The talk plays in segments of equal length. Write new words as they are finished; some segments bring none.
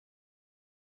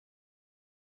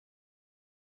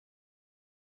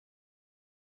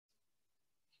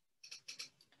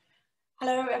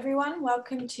Hello everyone,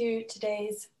 welcome to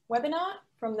today's webinar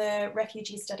from the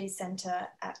Refugee Studies Centre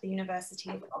at the University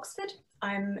of Oxford.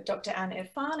 I'm Dr.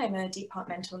 Irfan, I'm a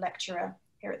departmental lecturer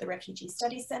here at the Refugee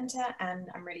Studies Centre, and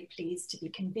I'm really pleased to be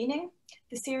convening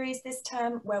the series this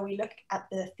term where we look at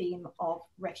the theme of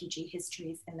refugee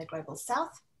histories in the Global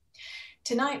South.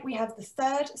 Tonight we have the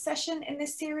third session in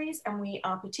this series, and we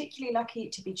are particularly lucky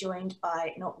to be joined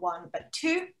by not one but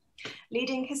two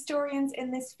leading historians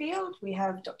in this field. We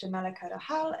have Dr. Malika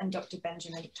Rahal and Dr.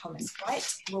 Benjamin Thomas White,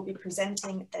 who will be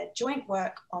presenting their joint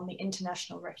work on the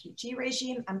international refugee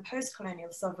regime and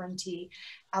post-colonial sovereignty,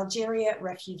 Algeria,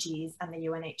 refugees and the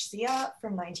UNHCR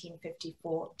from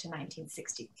 1954 to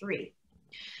 1963.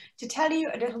 To tell you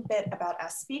a little bit about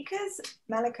our speakers,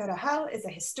 Malika Rahal is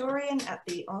a historian at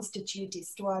the Institut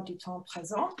d'Histoire du temps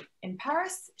présent in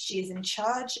Paris. She is in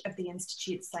charge of the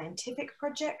Institut's scientific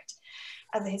project.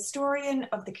 As a historian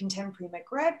of the contemporary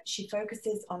Maghreb, she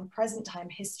focuses on present-time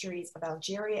histories of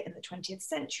Algeria in the 20th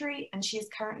century, and she is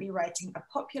currently writing a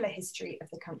popular history of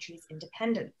the country's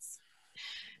independence.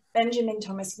 Benjamin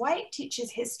Thomas White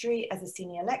teaches history as a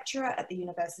senior lecturer at the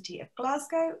University of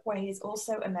Glasgow, where he is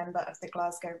also a member of the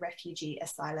Glasgow Refugee,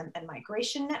 Asylum and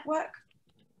Migration Network.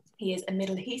 He is a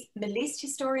Middle East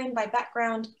historian by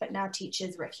background, but now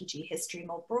teaches refugee history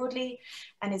more broadly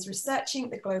and is researching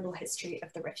the global history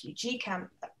of the refugee camp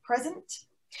at present.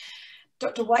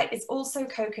 Dr. White is also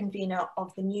co-convener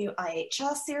of the new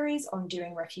IHR series on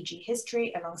doing refugee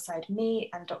history alongside me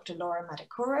and Dr. Laura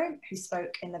Madakoro, who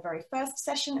spoke in the very first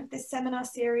session of this seminar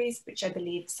series, which I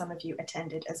believe some of you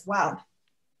attended as well.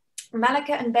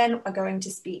 Malika and Ben are going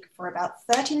to speak for about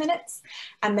 30 minutes,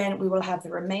 and then we will have the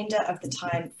remainder of the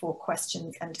time for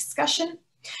questions and discussion.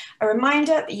 A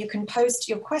reminder that you can post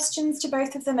your questions to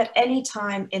both of them at any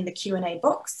time in the Q&A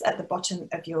box at the bottom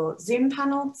of your Zoom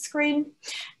panel screen.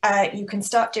 You can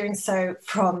start doing so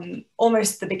from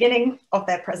almost the beginning of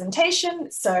their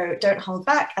presentation, so don't hold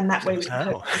back, and that way we can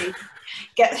hopefully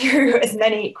get through as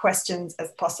many questions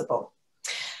as possible.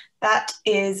 That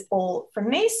is all from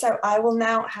me, so I will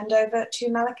now hand over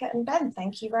to Malika and Ben.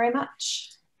 Thank you very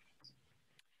much.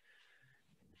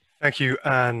 Thank you,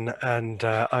 Anne, and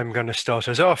I'm going to start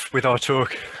us off with our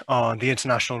talk on the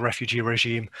international refugee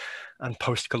regime and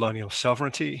post-colonial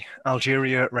sovereignty,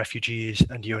 Algeria, refugees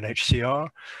and UNHCR,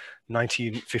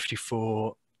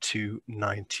 1954 to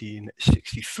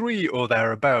 1963 or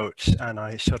thereabouts. And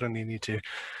I suddenly need to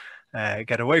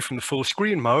get away from the full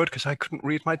screen mode because I couldn't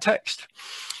read my text.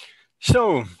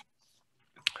 So,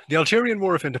 the Algerian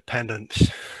War of Independence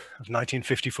of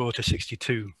 1954 to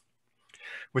 62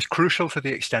 was crucial for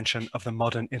the extension of the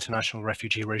modern international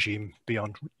refugee regime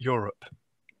beyond Europe.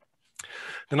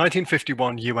 The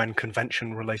 1951 UN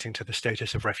Convention relating to the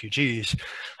status of refugees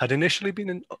had initially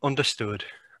been understood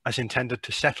as intended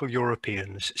to settle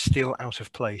Europeans still out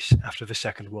of place after the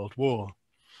Second World War.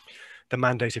 The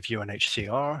mandate of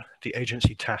UNHCR, the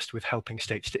agency tasked with helping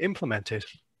states to implement it,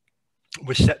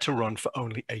 was set to run for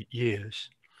only 8 years.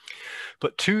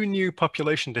 But two new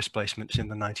population displacements in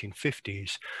the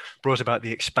 1950s brought about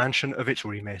the expansion of its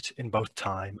remit in both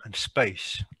time and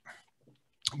space.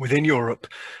 Within Europe,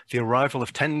 the arrival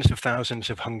of tens of thousands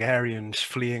of Hungarians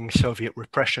fleeing Soviet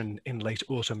repression in late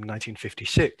autumn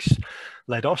 1956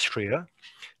 led Austria,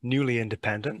 newly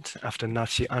independent after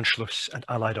Nazi Anschluss and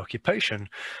Allied occupation,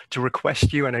 to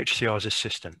request UNHCR's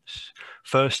assistance,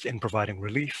 first in providing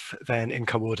relief, then in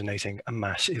coordinating a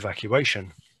mass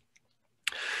evacuation.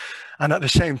 And at the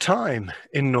same time,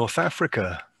 in North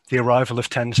Africa, the arrival of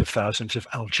tens of thousands of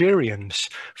Algerians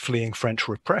fleeing French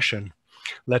repression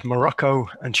led Morocco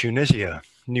and Tunisia,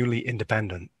 newly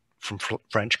independent from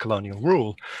French colonial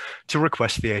rule, to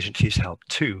request the agency's help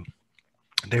too.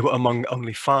 They were among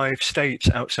only 5 states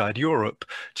outside Europe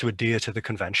to adhere to the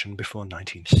convention before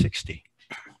 1960.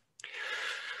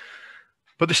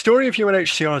 But the story of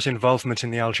UNHCR's involvement in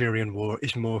the Algerian War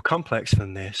is more complex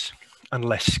than this and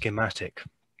less schematic.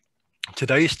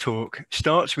 Today's talk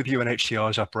starts with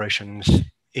UNHCR's operations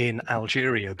in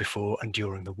Algeria before and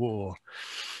during the war.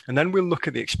 And then we'll look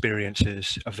at the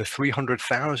experiences of the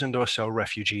 300,000 or so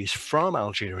refugees from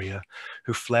Algeria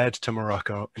who fled to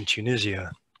Morocco and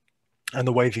Tunisia, and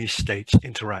the way these states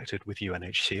interacted with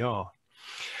UNHCR.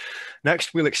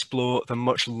 Next, we'll explore the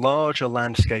much larger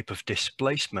landscape of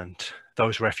displacement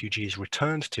those refugees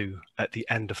returned to at the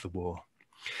end of the war.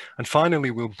 And finally,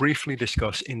 we'll briefly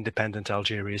discuss independent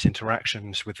Algeria's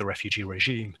interactions with the refugee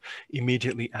regime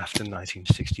immediately after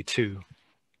 1962.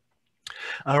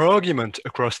 Our argument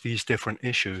across these different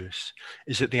issues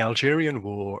is that the Algerian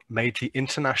War made the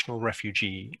international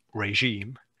refugee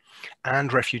regime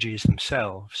and refugees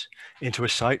themselves into a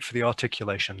site for the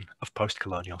articulation of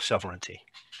post-colonial sovereignty.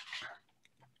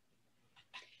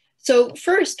 So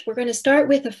first, we're going to start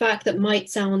with a fact that might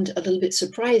sound a little bit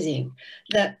surprising,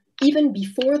 that even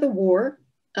before the war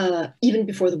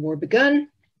begun,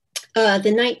 the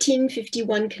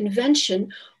 1951 convention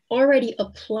already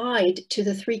applied to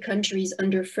the three countries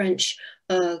under French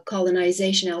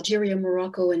colonization, Algeria,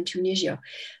 Morocco, and Tunisia.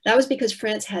 That was because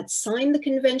France had signed the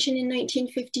convention in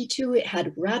 1952, it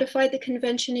had ratified the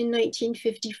convention in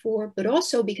 1954, but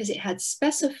also because it had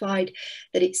specified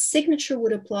that its signature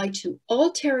would apply to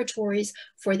all territories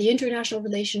for the international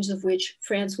relations of which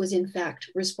France was in fact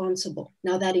responsible.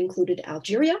 Now that included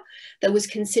Algeria, that was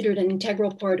considered an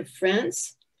integral part of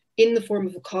France, in the form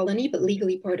of a colony, but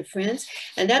legally part of France.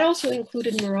 And that also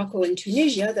included Morocco and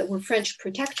Tunisia that were French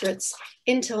protectorates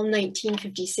until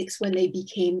 1956 when they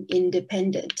became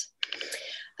independent.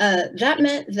 That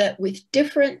meant that with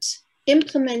different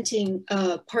implementing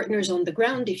partners on the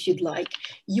ground, if you'd like,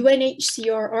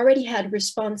 UNHCR already had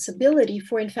responsibility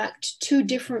for, in fact, two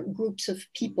different groups of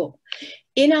people.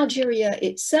 In Algeria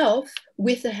itself,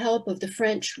 with the help of the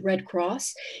French Red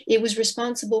Cross, it was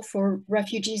responsible for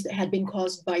refugees that had been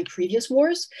caused by previous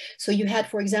wars. So you had,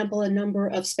 for example, a number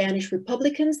of Spanish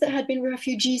Republicans that had been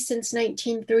refugees since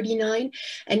 1939,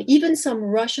 and even some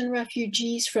Russian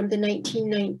refugees from the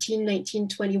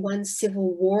 1919-1921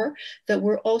 Civil War that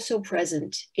were also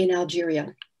present in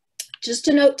Algeria. Just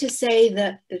a note to say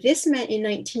that this meant in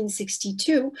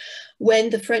 1962,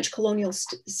 when the French colonial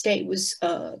state was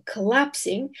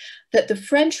collapsing, that the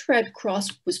French Red Cross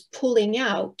was pulling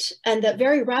out, and that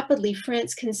very rapidly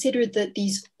France considered that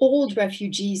these old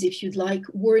refugees, if you'd like,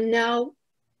 were now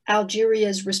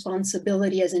Algeria's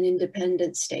responsibility as an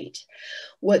independent state.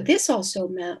 What this also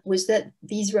meant was that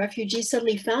these refugees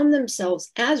suddenly found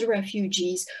themselves as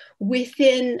refugees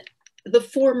within the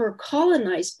former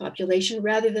colonized population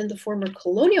rather than the former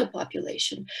colonial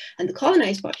population. And the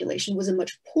colonized population was a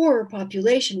much poorer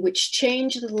population, which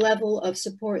changed the level of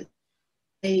support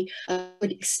they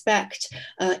would expect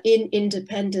in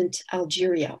independent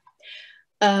Algeria.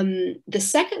 The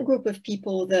second group of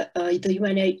people that the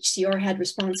UNHCR had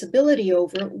responsibility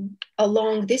over,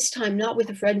 along this time, not with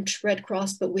the French Red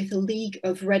Cross, but with a League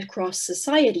of Red Cross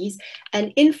Societies,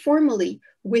 and informally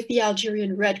with the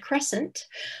Algerian Red Crescent,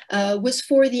 was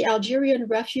for the Algerian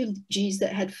refugees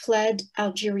that had fled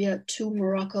Algeria to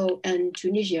Morocco and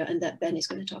Tunisia, and that Ben is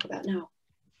going to talk about now.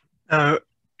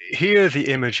 Here the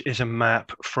image is a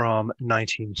map from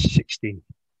 1960.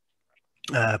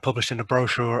 Published in a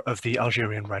brochure of the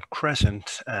Algerian Red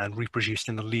Crescent and reproduced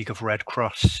in the League of Red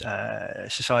Cross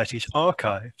Society's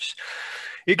archives.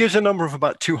 It gives a number of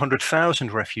about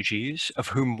 200,000 refugees, of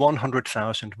whom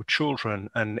 100,000 were children,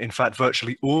 and in fact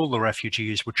virtually all the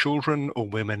refugees were children or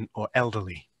women or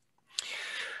elderly.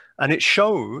 And it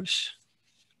shows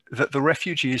that the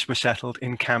refugees were settled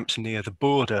in camps near the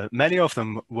border. Many of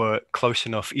them were close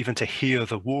enough even to hear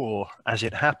the war as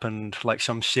it happened, like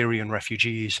some Syrian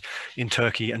refugees in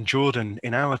Turkey and Jordan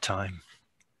in our time.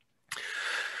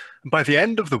 By the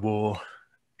end of the war,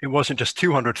 it wasn't just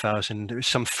 200,000, it was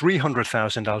some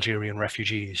 300,000 Algerian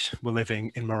refugees were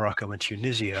living in Morocco and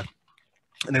Tunisia.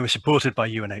 And they were supported by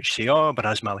UNHCR, but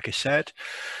as Malika said,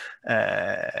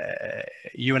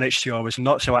 UNHCR was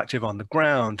not so active on the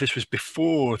ground. This was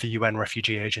before the UN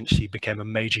Refugee Agency became a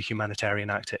major humanitarian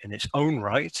actor in its own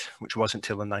right, which wasn't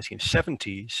until the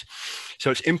 1970s. So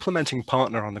its implementing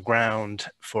partner on the ground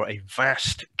for a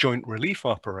vast joint relief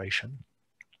operation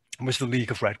was the League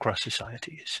of Red Cross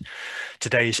Societies,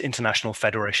 today's International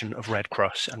Federation of Red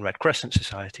Cross and Red Crescent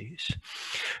Societies.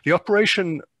 The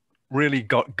operation really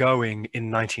got going in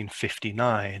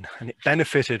 1959, and it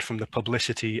benefited from the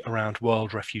publicity around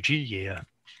World Refugee Year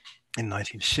in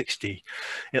 1960.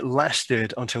 It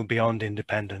lasted until beyond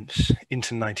independence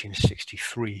into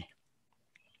 1963.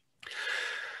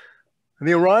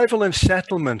 The arrival and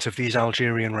settlement of these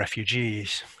Algerian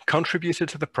refugees contributed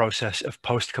to the process of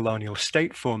post-colonial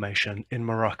state formation in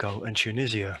Morocco and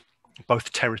Tunisia,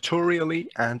 both territorially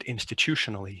and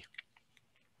institutionally.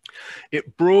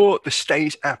 It brought the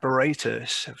state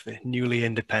apparatus of the newly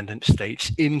independent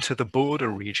states into the border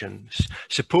regions,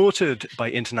 supported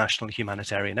by international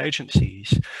humanitarian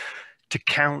agencies, to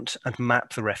count and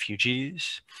map the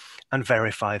refugees and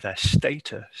verify their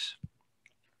status.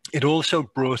 It also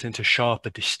brought into sharper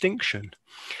distinction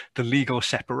the legal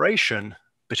separation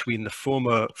between the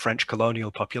former French colonial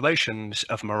populations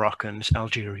of Moroccans,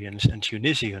 Algerians, and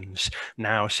Tunisians,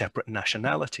 now separate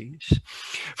nationalities.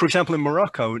 For example, in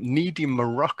Morocco, needy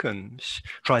Moroccans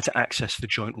tried to access the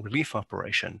joint relief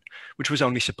operation, which was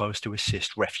only supposed to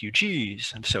assist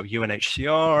refugees. And so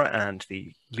UNHCR and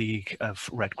the League of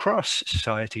Red Cross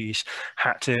Societies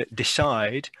had to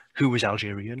decide who was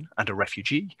Algerian and a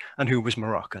refugee and who was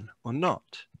Moroccan or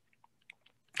not.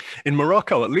 In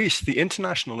Morocco, at least, the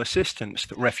international assistance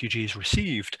that refugees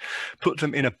received put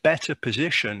them in a better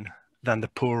position than the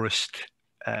poorest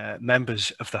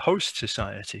members of the host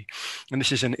society. And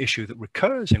this is an issue that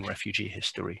recurs in refugee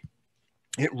history.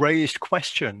 It raised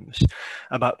questions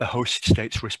about the host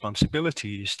state's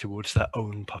responsibilities towards their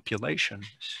own populations.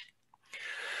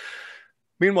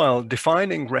 Meanwhile,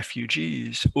 defining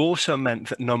refugees also meant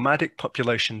that nomadic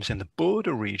populations in the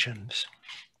border regions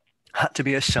had to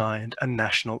be assigned a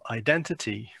national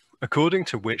identity, according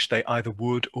to which they either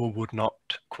would or would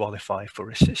not qualify for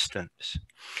assistance.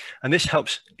 And this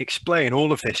helps explain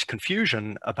all of this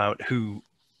confusion about who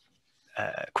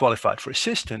qualified for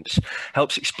assistance,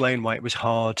 helps explain why it was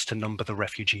hard to number the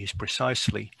refugees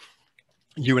precisely.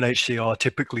 UNHCR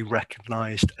typically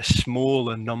recognized a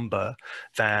smaller number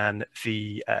than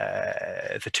the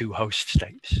two host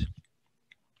states.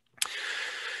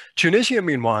 Tunisia,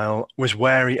 meanwhile, was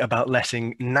wary about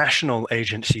letting national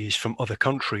agencies from other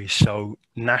countries, so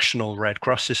national Red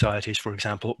Cross societies, for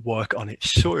example, work on its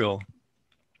soil,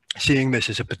 seeing this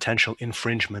as a potential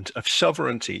infringement of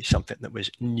sovereignty, something that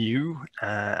was new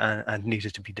and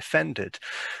needed to be defended.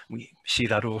 We see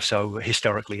that also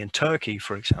historically in Turkey,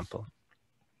 for example.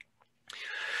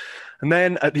 And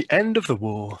then at the end of the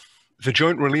war, the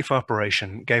joint relief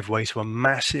operation gave way to a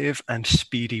massive and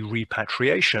speedy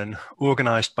repatriation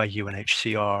organized by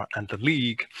UNHCR and the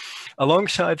League,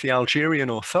 alongside the Algerian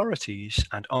authorities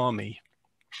and army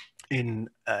in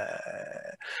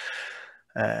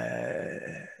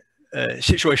a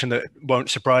situation that won't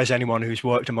surprise anyone who's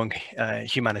worked among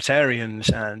humanitarians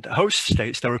and host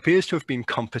states. There appears to have been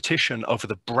competition over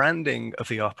the branding of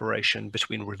the operation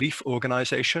between relief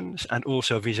organizations and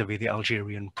also vis-a-vis the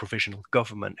Algerian provisional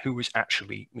government, who was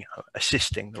actually,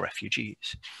 assisting the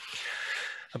refugees.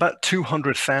 About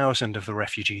 200,000 of the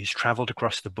refugees traveled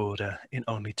across the border in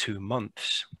only 2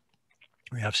 months.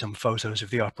 We have some photos of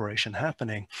the operation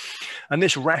happening. And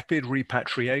this rapid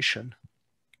repatriation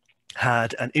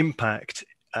had an impact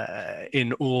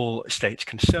in all states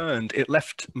concerned. It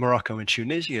left Morocco and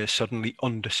Tunisia suddenly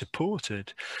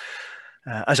under-supported.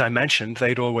 As I mentioned,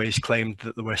 they'd always claimed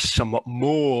that there were somewhat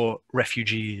more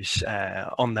refugees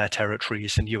on their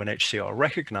territories than UNHCR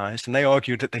recognized, and they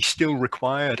argued that they still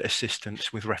required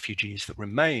assistance with refugees that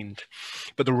remained.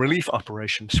 But the relief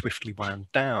operation swiftly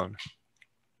wound down.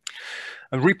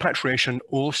 And repatriation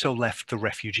also left the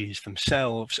refugees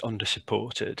themselves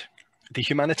under-supported. The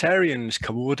humanitarians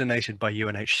coordinated by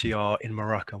UNHCR in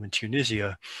Morocco and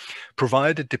Tunisia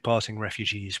provided departing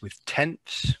refugees with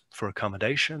tents for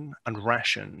accommodation and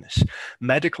rations.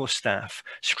 Medical staff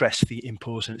stressed the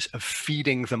importance of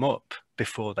feeding them up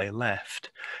before they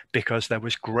left, because there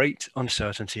was great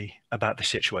uncertainty about the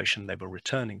situation they were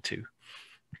returning to.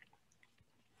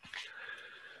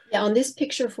 Yeah, on this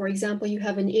picture, for example, you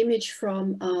have an image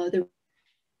from the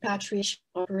repatriation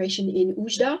operation in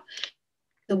Oujda.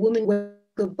 The woman waved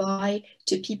goodbye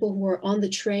to people who are on the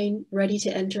train ready to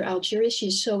enter Algeria.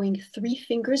 She's showing 3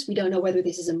 fingers. We don't know whether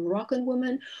this is a Moroccan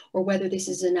woman or whether this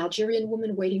is an Algerian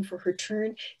woman waiting for her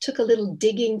turn. Took a little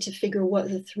digging to figure what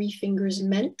the 3 fingers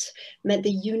meant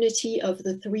the unity of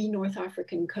the 3 North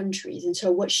African countries. And so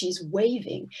what she's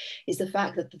waving is the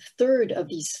fact that the third of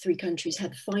these 3 countries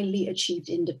had finally achieved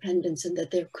independence and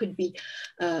that there could be,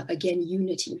 again,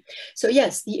 unity. So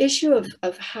yes, the issue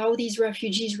of how these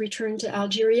refugees return to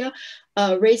Algeria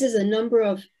raises a number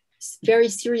of very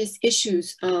serious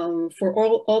issues for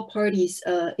all parties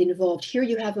involved. Here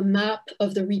you have a map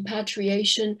of the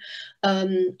repatriation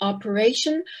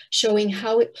operation showing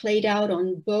how it played out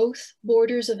on both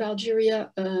borders of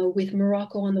Algeria, with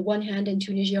Morocco on the one hand and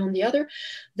Tunisia on the other.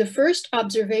 The first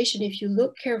observation, if you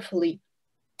look carefully,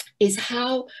 is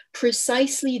how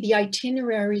precisely the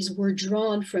itineraries were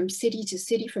drawn from city to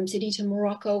city, from city to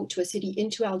Morocco to a city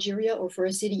into Algeria, or for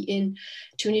a city in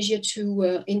Tunisia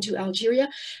to into Algeria.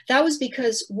 That was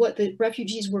because what the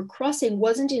refugees were crossing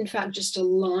wasn't in fact just a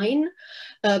line,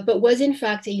 but was in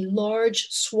fact a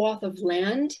large swath of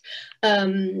land.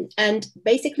 And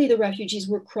basically the refugees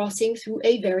were crossing through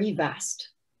a very vast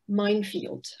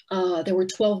minefield. There were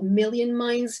 12 million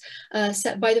mines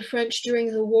set by the French during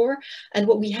the war. And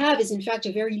what we have is in fact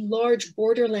a very large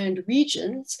borderland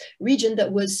region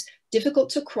that was difficult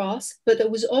to cross, but that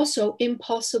was also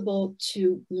impossible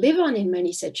to live on in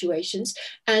many situations,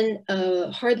 and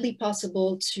hardly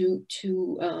possible to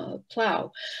plow.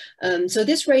 So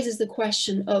this raises the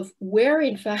question of where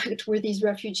in fact were these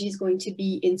refugees going to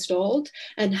be installed,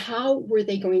 and how were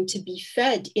they going to be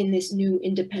fed in this new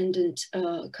independent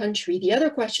country? The other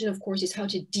question, of course, is how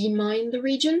to demine the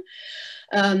region.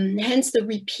 Hence the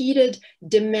repeated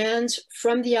demands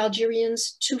from the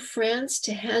Algerians to France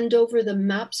to hand over the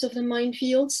maps of the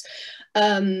minefields.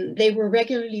 They were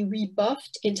regularly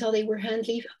rebuffed until they were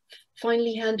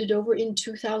finally handed over in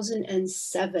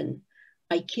 2007.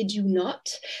 I kid you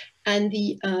not. And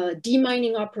the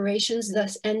demining operations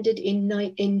thus ended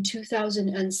in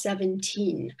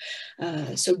 2017,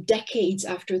 so decades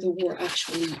after the war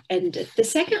actually ended. The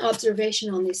second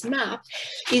observation on this map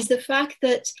is the fact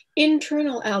that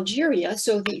internal Algeria,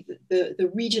 so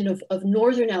the region of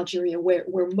northern Algeria where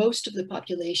most of the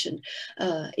population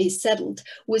is settled,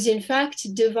 was in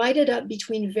fact divided up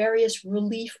between various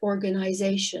relief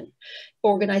organizations.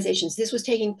 This was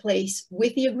taking place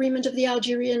with the agreement of the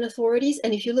Algerian authorities,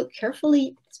 and if you look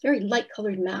carefully, it's a very light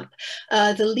colored map.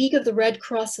 The League of the Red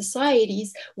Cross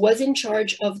Societies was in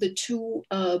charge of the two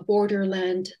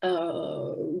borderland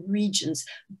regions,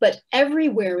 but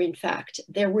everywhere, in fact,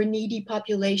 there were needy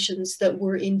populations that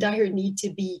were in dire need to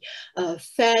be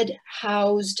fed,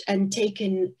 housed, and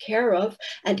taken care of,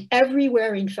 and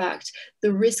everywhere, in fact,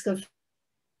 the risk of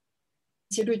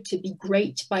considered to be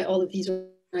great by all of these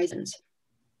organizations.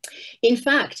 In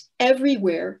fact,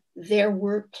 everywhere there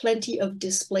were plenty of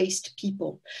displaced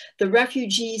people. The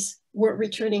refugees weren't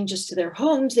returning just to their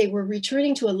homes, they were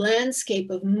returning to a landscape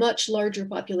of much larger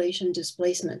population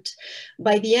displacement.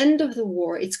 By the end of the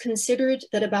war, it's considered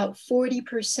that about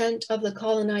 40% of the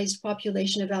colonized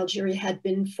population of Algeria had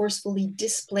been forcefully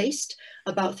displaced,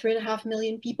 about 3.5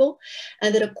 million people,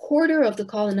 and that a quarter of the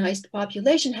colonized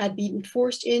population had been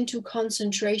forced into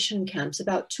concentration camps,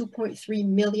 about 2.3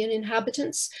 million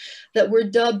inhabitants, that were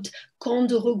dubbed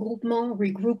camps de regroupement,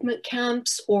 regroupment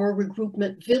camps, or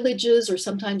regroupment villages, or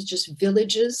sometimes just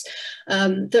villages,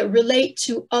 that relate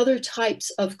to other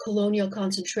types of colonial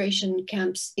concentration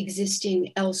camps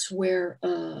existing elsewhere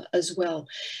as well.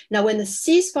 Now, when the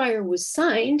ceasefire was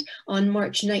signed on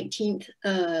March 19th,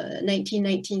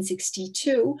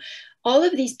 1962, all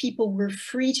of these people were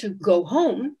free to go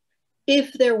home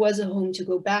if there was a home to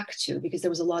go back to, because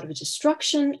there was a lot of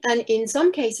destruction. And in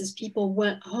some cases, people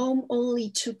went home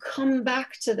only to come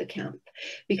back to the camp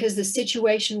because the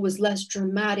situation was less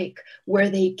dramatic where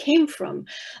they came from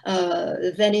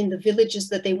than in the villages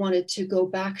that they wanted to go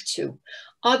back to.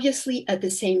 Obviously, at the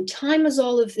same time as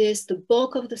all of this, the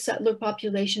bulk of the settler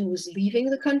population was leaving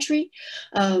the country.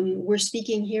 We're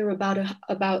speaking here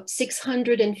about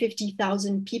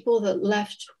 650,000 people that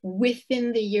left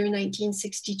within the year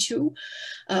 1962.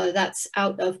 That's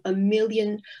out of 1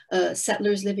 million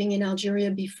settlers living in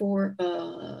Algeria before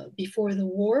the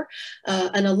war,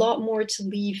 and a lot more to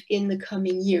leave in the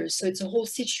coming years. So it's a whole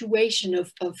situation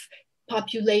of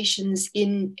populations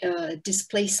in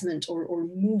displacement or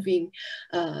moving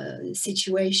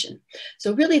situation.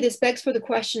 So really this begs for the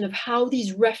question of how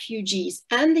these refugees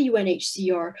and the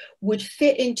UNHCR would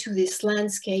fit into this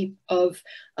landscape of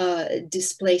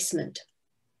displacement.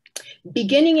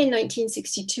 Beginning in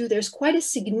 1962, there's quite a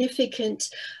significant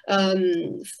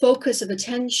focus of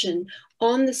attention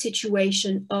on the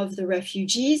situation of the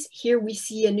refugees. Here we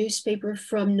see a newspaper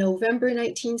from November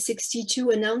 1962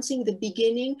 announcing the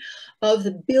beginning of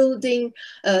the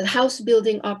house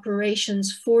building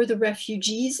operations for the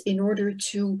refugees in order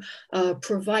to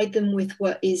provide them with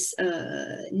what is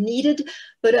needed.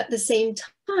 But at the same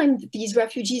time, these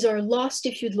refugees are lost,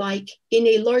 if you'd like, in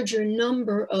a larger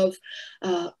number of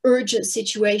urgent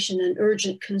situations and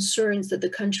urgent concerns that the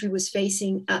country was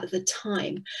facing at the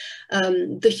time.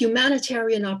 The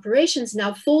humanitarian operations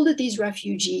now folded these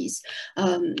refugees,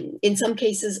 in some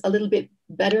cases a little bit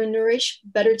better nourished,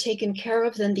 better taken care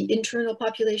of than the internal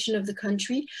population of the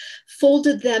country,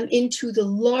 folded them into the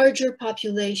larger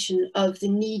population of the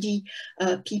needy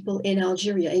people in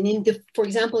Algeria. And for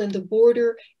example, in the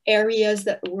border areas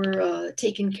that were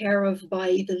taken care of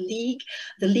by the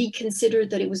League considered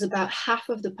that it was about half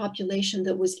of the population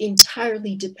that was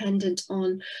entirely dependent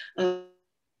on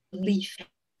relief.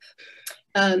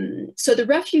 So the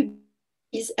refugees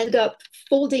ended up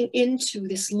folding into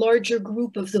this larger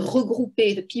group of the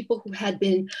regroupés, the people who had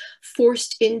been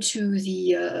forced into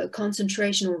the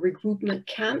concentration or regroupment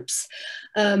camps,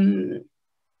 and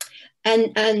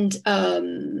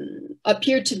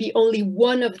appeared to be only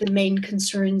one of the main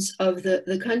concerns of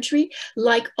the country.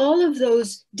 Like all of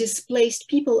those displaced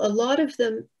people, a lot of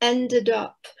them ended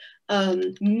up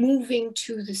moving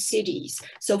to the cities,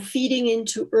 so feeding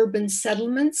into urban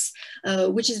settlements,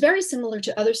 which is very similar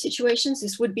to other situations.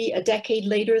 This would be a decade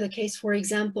later the case, for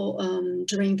example,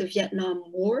 during the Vietnam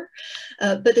War.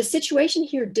 But the situation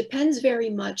here depends very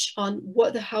much on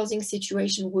what the housing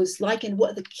situation was like and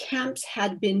what the camps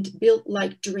had been built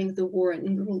like during the war.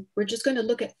 And we're just going to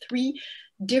look at 3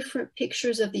 different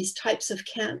pictures of these types of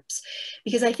camps,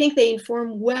 because I think they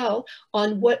inform well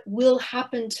on what will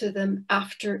happen to them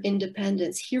after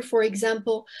independence. Here, for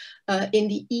example, in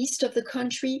the east of the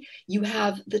country, you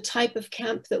have the type of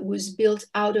camp that was built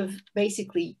out of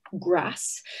basically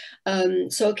grass.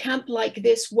 So a camp like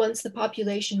this, once the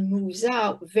population moves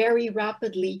out, very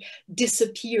rapidly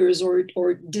disappears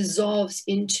or dissolves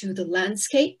into the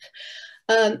landscape.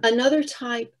 Another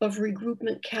type of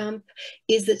regroupment camp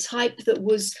is the type that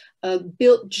was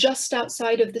built just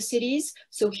outside of the cities.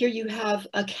 So here you have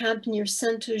a camp near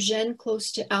Saint-Eugène,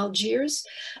 close to Algiers.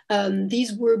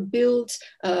 These were built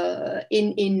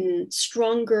in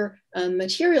stronger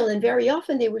material, and very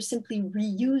often they were simply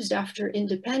reused after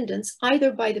independence,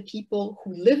 either by the people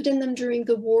who lived in them during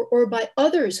the war or by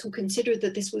others who considered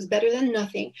that this was better than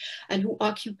nothing and who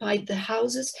occupied the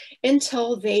houses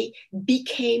until they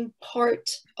became part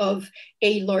of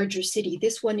a larger city.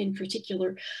 This one in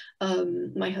particular,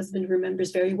 my husband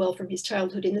remembers very well from his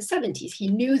childhood in the 70s. He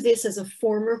knew this as a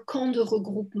former camp de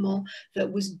regroupement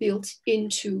that was built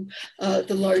into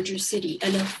the larger city.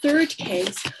 And a third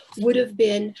case would have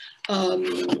been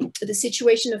the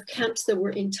situation of camps that were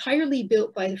entirely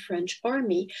built by the French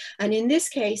army. And in this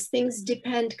case, things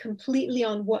depend completely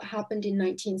on what happened in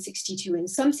 1962. In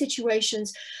some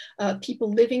situations,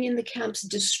 people living in the camps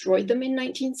destroyed them in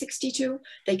 1962.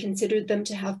 They considered them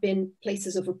to have been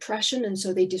places of oppression, and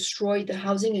so they destroyed the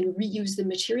housing and reused the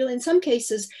material. In some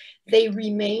cases, they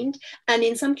remained, and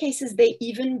in some cases, they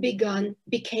even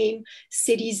became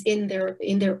cities in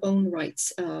their own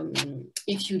rights,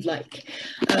 if you'd like.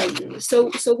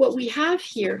 So what we have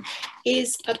here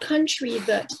is a country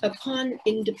that, upon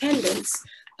independence,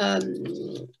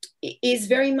 is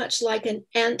very much like an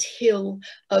anthill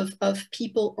of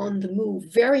people on the move,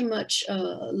 very much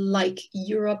like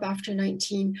Europe after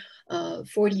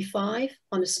 1945,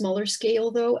 on a smaller scale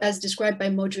though, as described by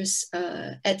Modris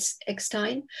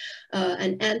Eckstein,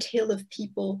 an anthill of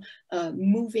people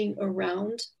moving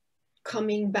around,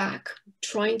 coming back,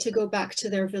 trying to go back to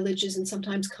their villages, and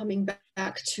sometimes coming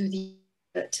back to the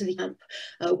camp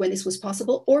when this was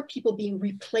possible, or people being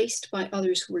replaced by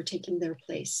others who were taking their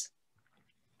place.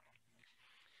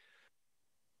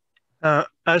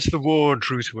 As the war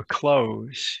drew to a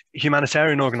close,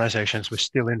 humanitarian organizations were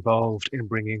still involved in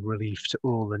bringing relief to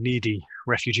all the needy,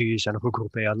 refugees and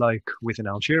regroupés alike within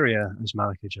Algeria, as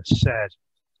Malika just said.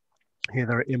 Here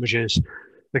there are images,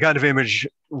 the kind of image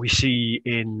we see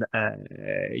in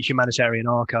humanitarian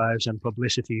archives and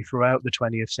publicity throughout the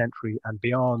 20th century and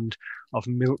beyond, of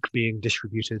milk being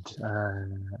distributed,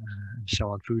 and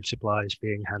so on, food supplies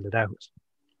being handed out.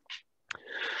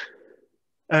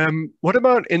 What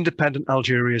about independent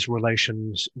Algeria's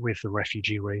relations with the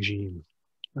refugee regime?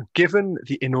 Given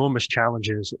the enormous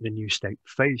challenges the new state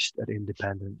faced at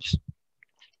independence,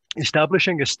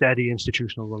 establishing a steady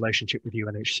institutional relationship with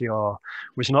UNHCR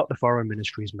was not the Foreign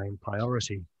Ministry's main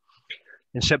priority.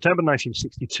 In September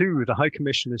 1962, the High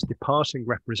Commissioner's departing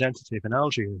representative in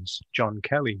Algiers, John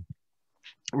Kelly,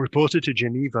 reported to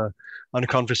Geneva on a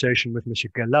conversation with Monsieur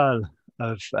Galal,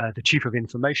 of the Chief of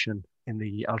Information in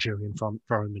the Algerian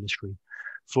Foreign Ministry,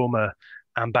 former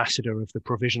ambassador of the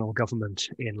provisional government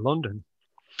in London.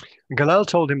 And Galal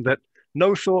told him that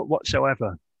no thought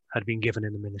whatsoever had been given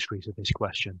in the ministry to this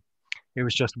question. It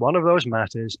was just one of those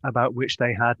matters about which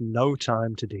they had no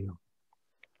time to deal.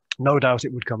 No doubt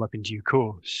it would come up in due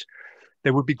course.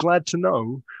 They would be glad to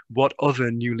know what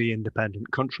other newly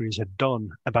independent countries had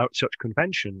done about such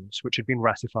conventions, which had been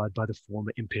ratified by the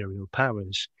former imperial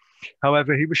powers.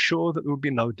 However, he was sure that there would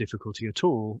be no difficulty at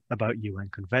all about UN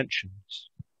conventions.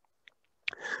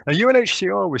 Now,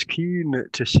 UNHCR was keen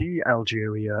to see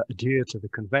Algeria adhere to the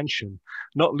convention,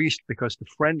 not least because the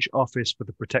French Office for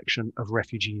the Protection of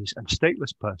Refugees and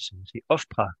Stateless Persons, the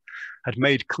OFPRA, had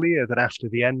made clear that after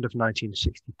the end of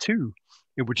 1962,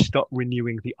 it would stop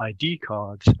renewing the ID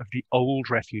cards of the old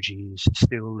refugees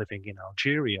still living in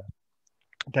Algeria.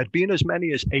 There'd been as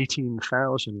many as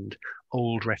 18,000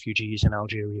 old refugees in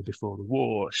Algeria before the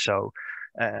war, so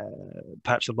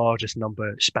perhaps the largest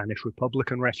number Spanish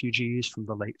Republican refugees from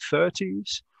the late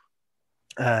 30s,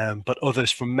 but others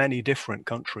from many different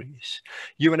countries.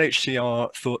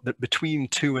 UNHCR thought that between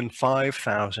 2,000 and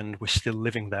 5,000 were still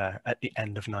living there at the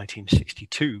end of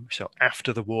 1962, so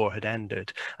after the war had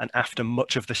ended and after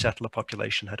much of the settler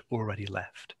population had already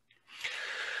left.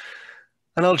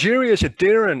 And Algeria's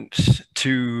adherence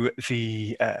to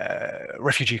the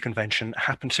Refugee Convention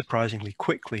happened surprisingly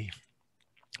quickly.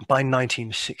 By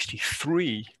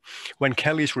 1963, when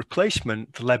Kelly's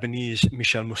replacement, the Lebanese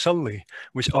Michel Moussalli,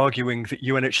 was arguing that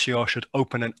UNHCR should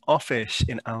open an office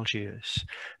in Algiers,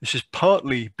 this is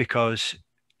partly because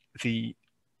the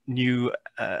new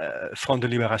Front de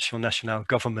Libération Nationale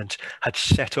government had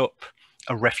set up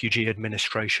a refugee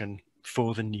administration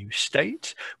for the new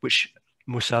state, which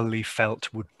Moussa Ali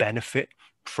felt would benefit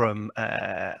from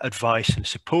advice and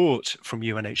support from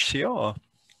UNHCR.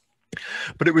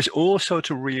 But it was also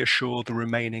to reassure the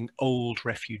remaining old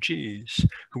refugees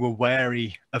who were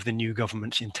wary of the new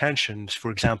government's intentions, for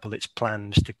example, its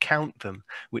plans to count them,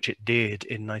 which it did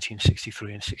in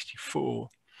 1963 and 64.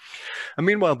 And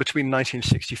meanwhile, between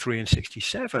 1963 and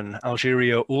 67,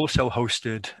 Algeria also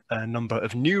hosted a number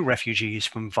of new refugees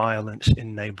from violence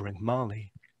in neighboring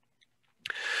Mali.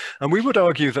 And we would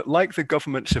argue that, like the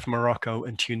governments of Morocco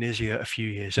and Tunisia a few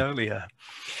years earlier,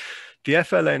 the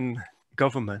FLN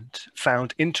government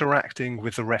found interacting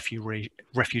with the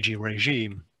refugee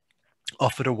regime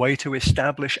offered a way to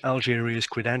establish Algeria's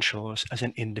credentials as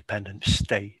an independent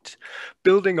state,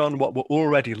 building on what were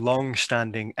already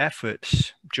long-standing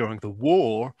efforts during the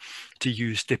war to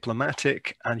use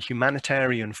diplomatic and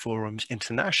humanitarian forums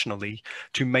internationally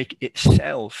to make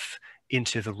itself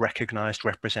into the recognized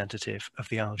representative of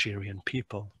the Algerian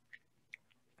people.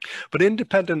 But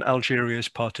independent Algeria's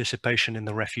participation in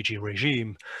the refugee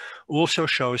regime also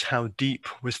shows how deep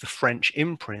was the French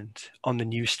imprint on the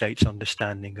new state's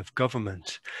understanding of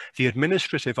government. The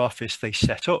administrative office they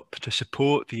set up to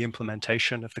support the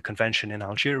implementation of the convention in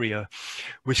Algeria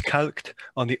was calqued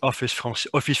on the Office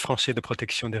Français de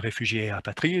Protection des Réfugiés et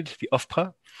Apatrides, the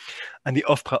OFPRA, and the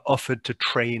OFPRA offered to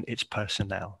train its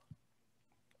personnel.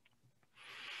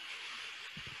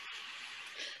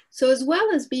 So as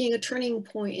well as being a turning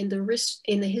point in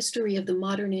the history of the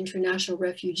modern international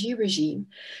refugee regime,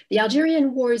 the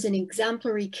Algerian War is an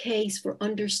exemplary case for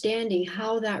understanding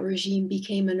how that regime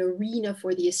became an arena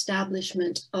for the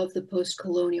establishment of the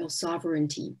post-colonial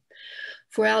sovereignty.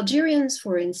 For Algerians,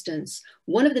 for instance,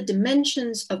 one of the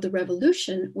dimensions of the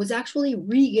revolution was actually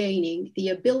regaining the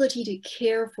ability to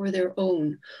care for their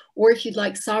own, or if you'd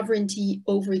like, sovereignty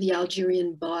over the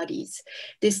Algerian bodies.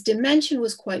 This dimension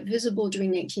was quite visible during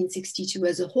 1962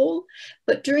 as a whole,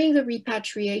 but during the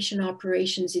repatriation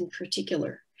operations in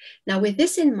particular. Now, with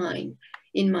this in mind,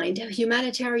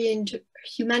 humanitarian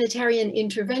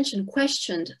intervention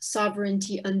questioned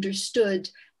sovereignty understood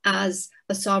as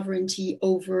a sovereignty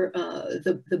over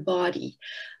the body.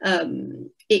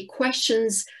 It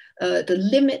questions the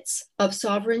limits of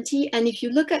sovereignty. And if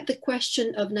you look at the question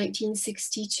of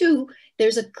 1962,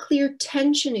 there's a clear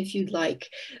tension, if you'd like,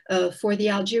 for the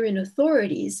Algerian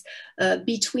authorities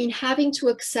between having to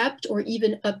accept or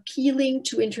even appealing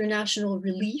to international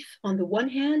relief on the one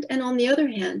hand, and on the other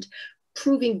hand,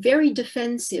 proving very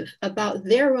defensive about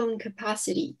their own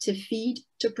capacity to feed,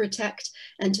 to protect,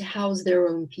 and to house their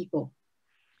own people.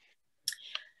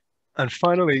 And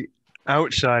finally,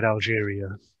 outside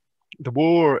Algeria, the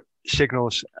war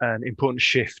signals an important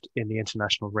shift in the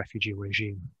international refugee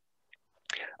regime.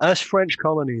 As French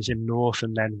colonies in North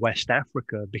and then West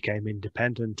Africa became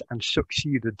independent and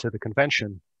succeeded to the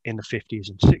convention in the 50s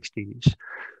and 60s,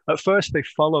 at first they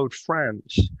followed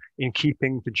France in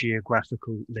keeping the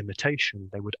geographical limitation.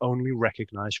 They would only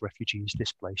recognize refugees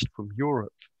displaced from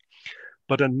Europe.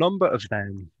 But a number of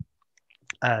them,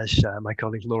 as my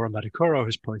colleague Laura Madicoro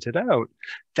has pointed out,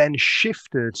 then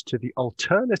shifted to the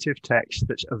alternative text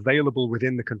that's available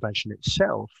within the convention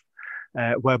itself,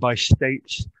 whereby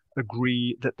states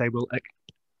agree that they will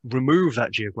remove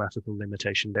that geographical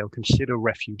limitation. They'll consider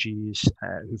refugees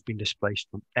who've been displaced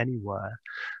from anywhere.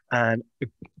 And a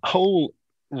whole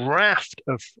raft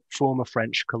of former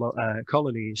French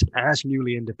colonies as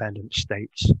newly independent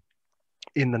states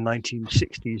in the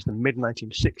 1960s, the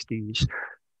mid-1960s,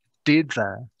 did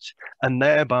that, and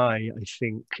thereby, I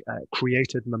think,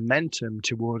 created momentum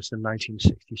towards the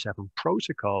 1967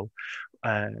 protocol,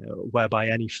 whereby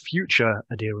any future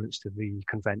adherence to the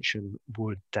convention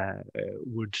would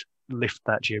lift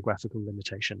that geographical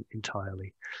limitation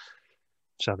entirely.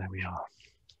 So there we are.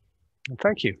 And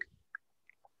thank you.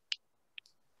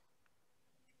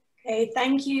 Okay,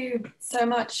 thank you so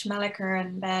much, Malika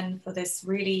and Ben, for this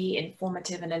really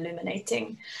informative and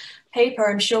illuminating paper.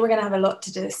 I'm sure we're going to have a lot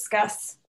to discuss